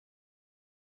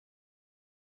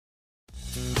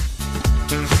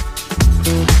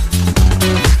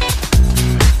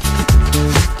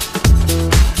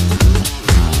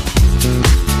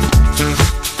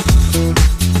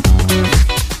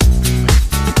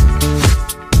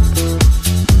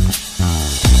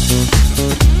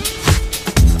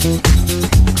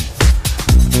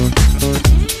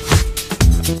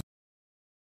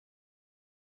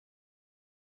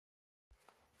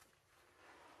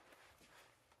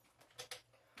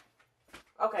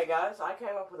Okay guys, I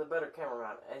came up with a better camera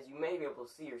mount, as you may be able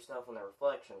to see yourself in the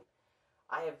reflection.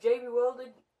 I have JB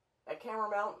welded a camera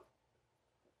mount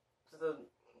to the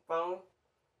phone,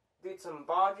 did some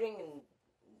bodging, and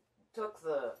took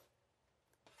the,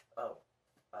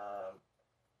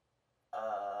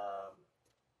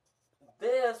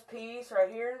 this piece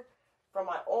right here from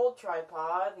my old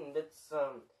tripod, and did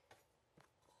some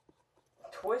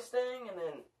twisting, and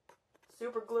then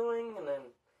super gluing, and then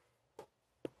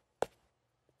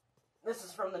this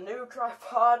is from the new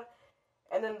tripod,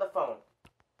 and then the phone.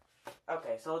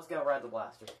 Okay, so let's go ride the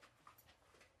blaster. I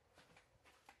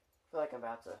feel like I'm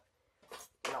about to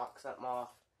knock something off.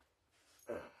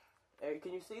 Hey,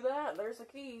 can you see that? There's the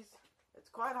keys. It's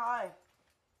quite high.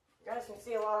 You guys can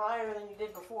see a lot higher than you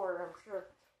did before, I'm sure.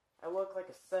 I look like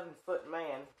a 7-foot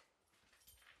man.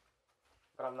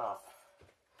 But I'm not.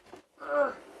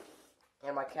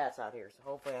 And my cat's out here, so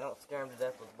hopefully I don't scare him to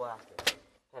death with the blaster.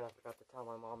 And I forgot to tell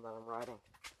my mom that I'm riding.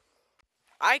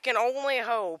 I can only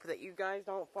hope that you guys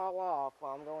don't fall off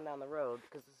while I'm going down the road,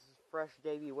 because this is fresh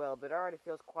JB weld, but it already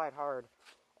feels quite hard.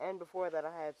 And before that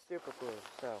I had super glue,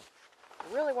 so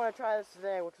I really want to try this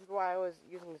today, which is why I was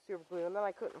using the super glue, and then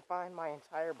I couldn't find my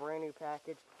entire brand new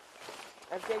package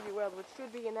of JB weld, which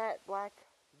should be in that black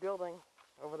building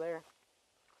over there.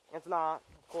 It's not,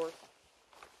 of course,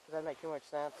 because that makes too much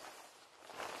sense.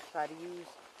 Try to use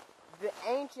the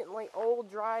anciently old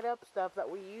dried up stuff that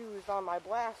we used on my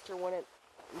blaster when it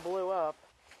blew up.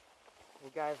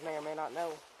 You guys may or may not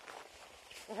know.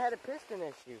 It had a piston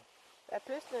issue. That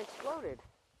piston exploded.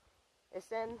 It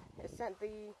sent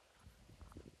the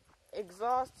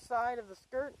exhaust side of the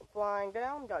skirt flying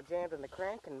down, got jammed in the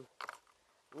crank, and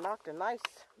knocked a nice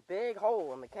big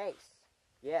hole in the case.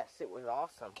 Yes, it was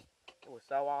awesome. It was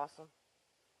so awesome.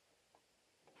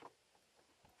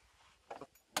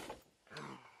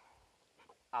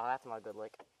 Oh, that's not a good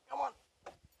lick. Come on.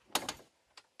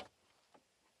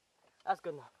 That's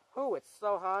good enough. Ooh, it's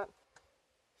so hot.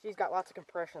 She's got lots of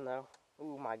compression, though.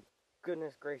 Ooh, my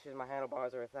goodness gracious, my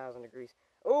handlebars are 1,000 degrees.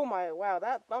 Oh, wow,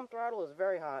 that thumb throttle is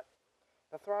very hot.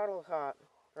 The throttle is hot.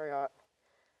 Very hot.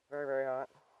 Very, very hot.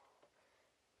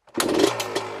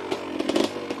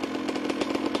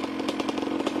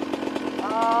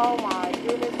 Oh, my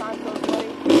goodness, I'm so sweaty.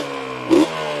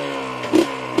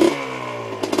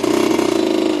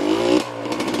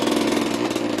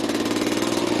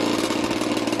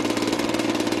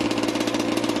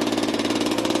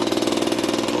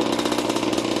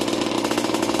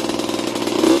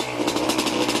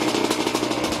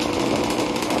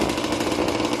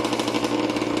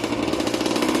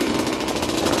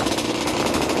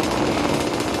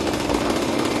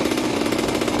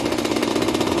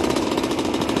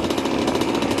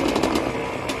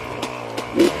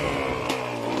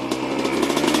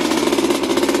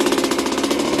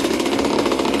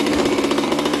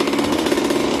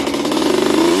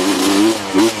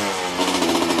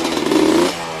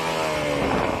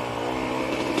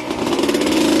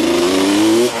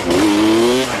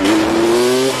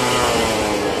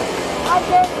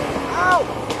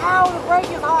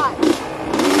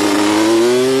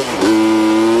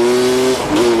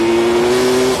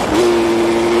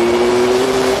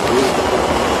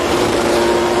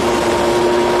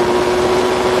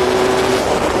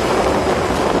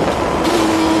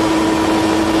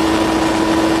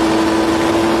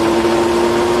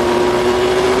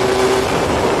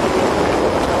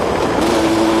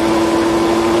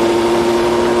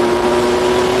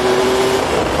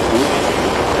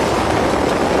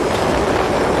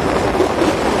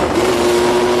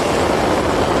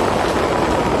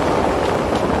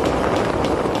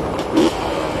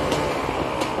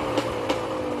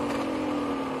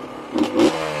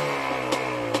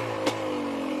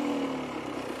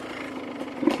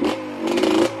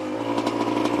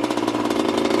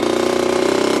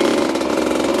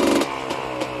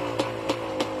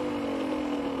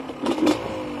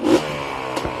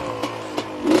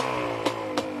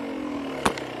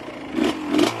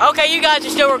 Okay, you guys are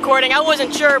still recording. I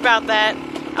wasn't sure about that.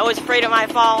 I was afraid it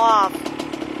might fall off.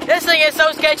 This thing is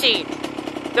so sketchy.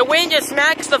 The wind just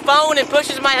smacks the phone and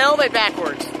pushes my helmet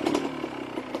backwards.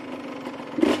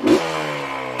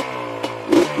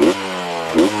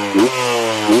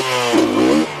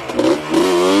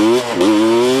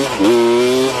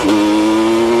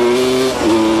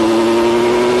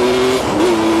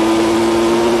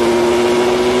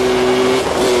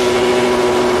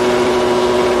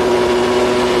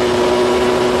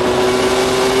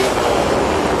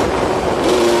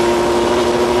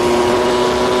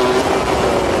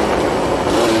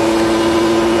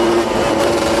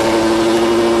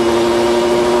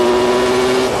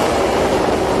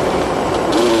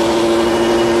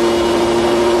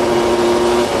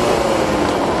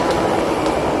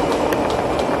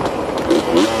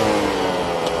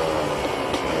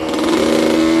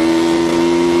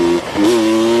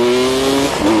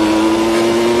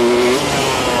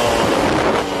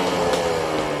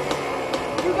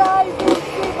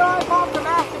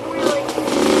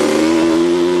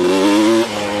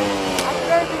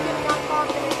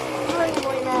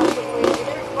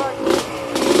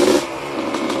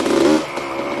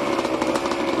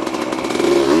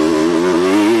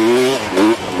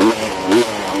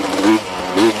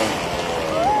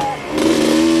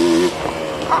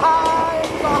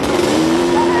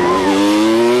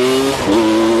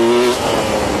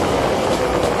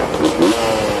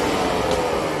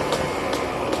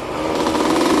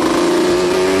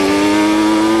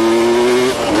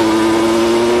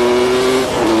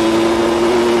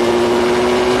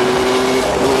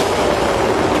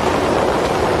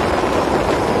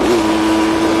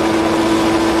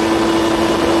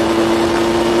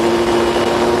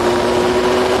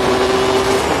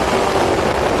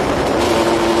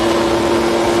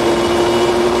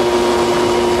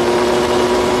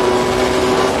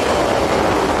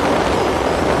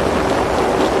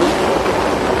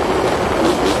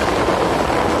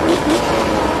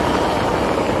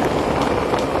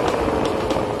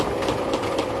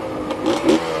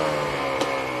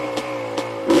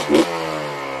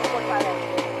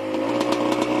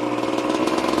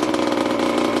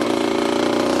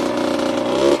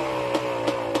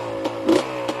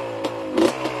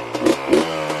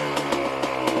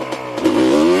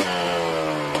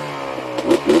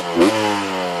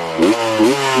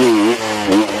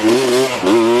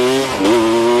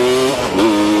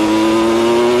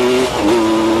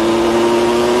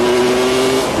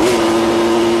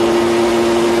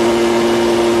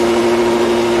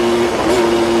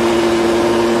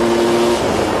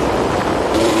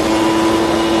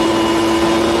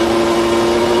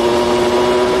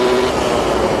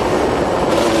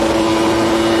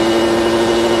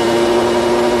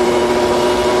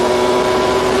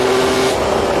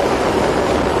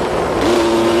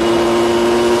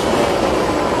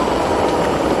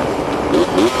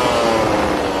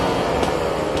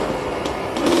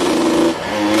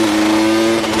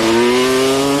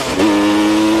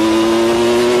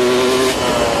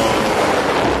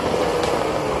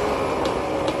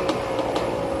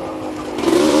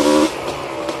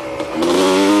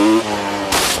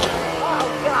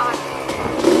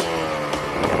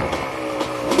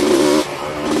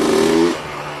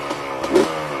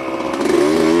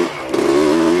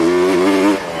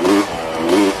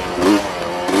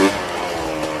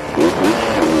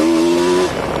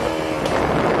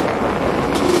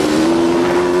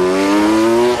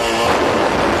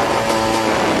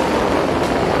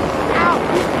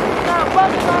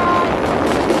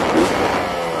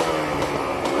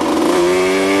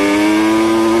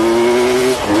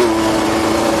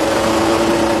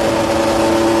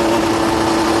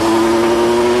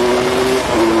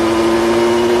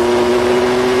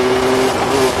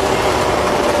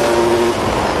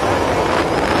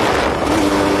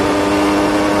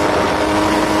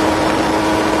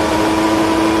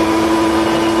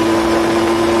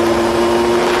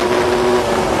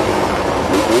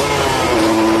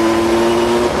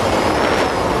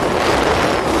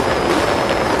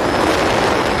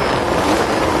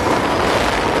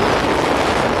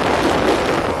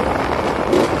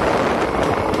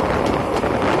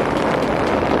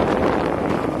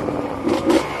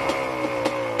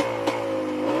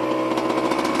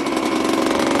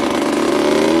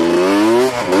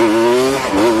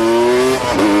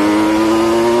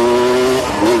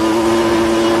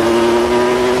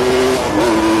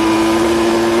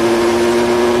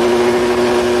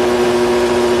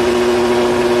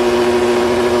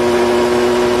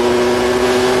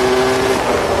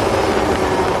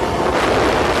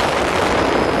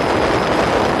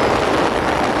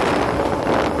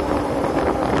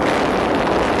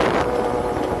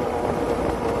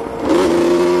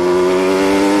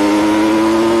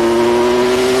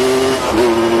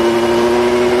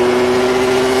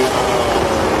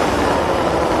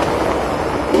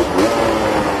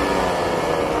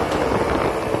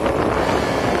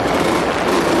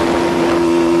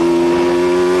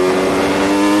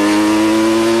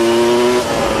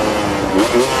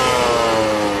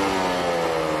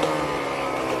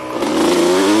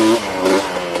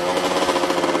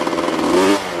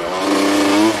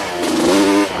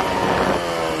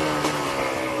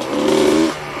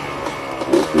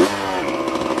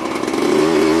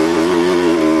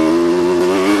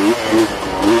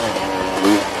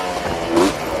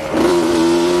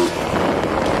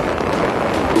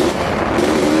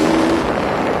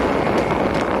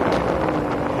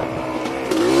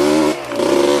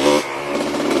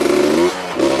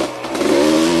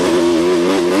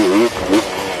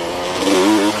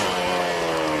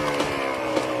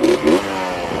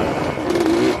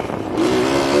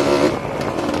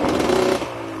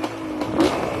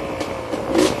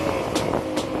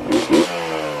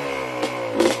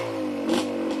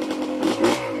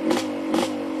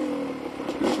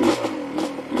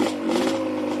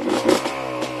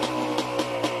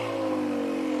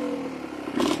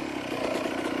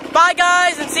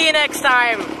 you next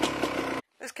time!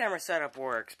 This camera setup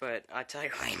works, but I tell you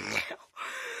right now,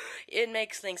 it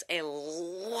makes things a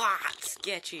lot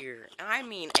sketchier. I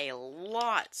mean a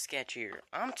lot sketchier.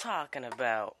 I'm talking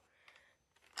about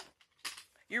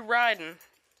you're riding,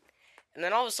 and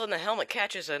then all of a sudden the helmet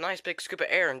catches a nice big scoop of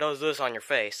air and does this on your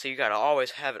face, so you gotta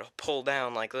always have it pulled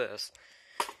down like this.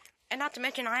 And not to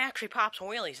mention, I actually pop some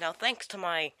wheelies. Now, thanks to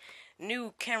my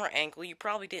new camera angle, you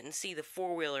probably didn't see the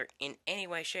four-wheeler in any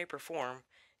way, shape, or form,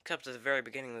 except at the very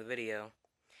beginning of the video.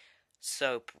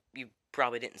 So, you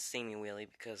probably didn't see me wheelie,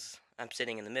 because I'm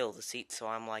sitting in the middle of the seat, so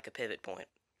I'm like a pivot point.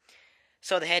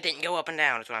 So the head didn't go up and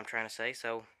down, is what I'm trying to say,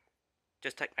 so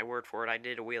just take my word for it, I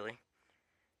did a wheelie.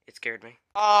 It scared me.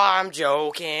 Oh, I'm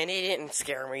joking, it didn't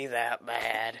scare me that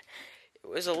bad. It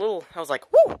was a little, I was like,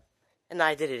 whoo! And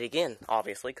I did it again,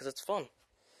 obviously, because it's fun.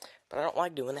 But I don't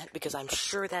like doing that, because I'm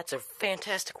sure that's a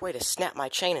fantastic way to snap my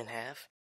chain in half.